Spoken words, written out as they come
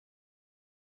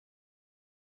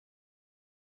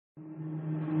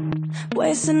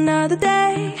Waste another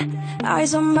day,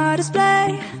 eyes on my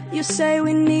display. You say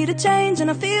we need a change and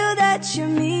I feel that you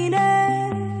mean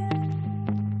it.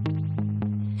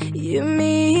 You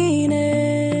mean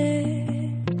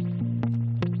it.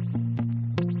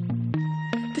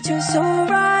 But you're so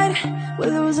right,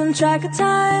 we're losing track of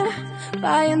time,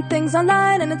 buying things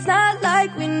online and it's not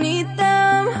like we need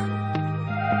them.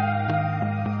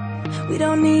 We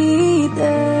don't need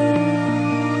them.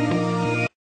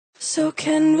 So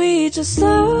can we just slow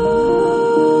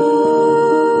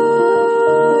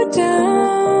down?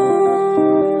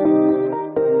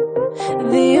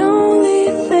 The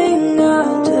only thing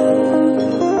I'll do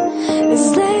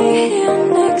is lay here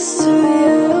next to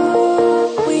you.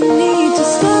 We need to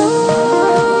slow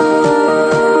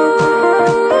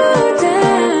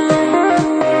down.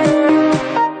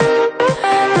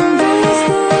 Embrace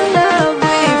the love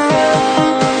we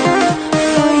found.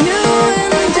 For you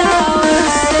and I were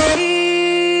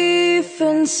safe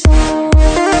and sound.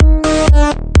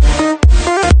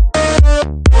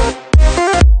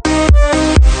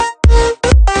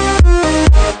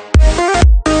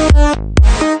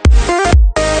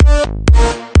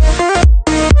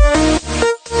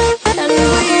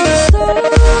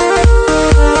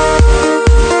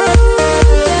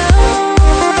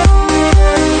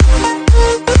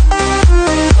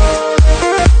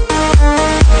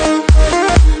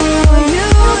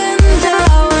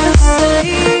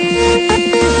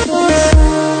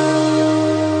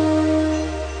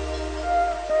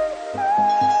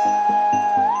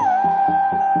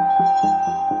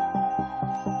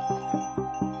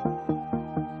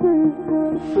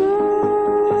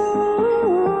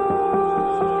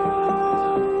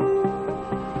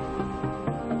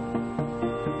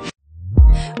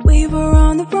 We were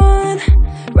on the run,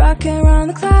 rocking around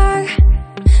the clock.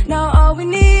 Now all we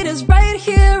need is right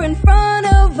here in front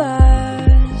of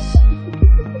us.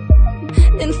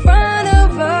 In front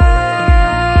of us.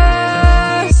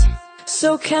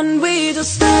 So can we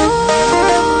just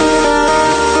slow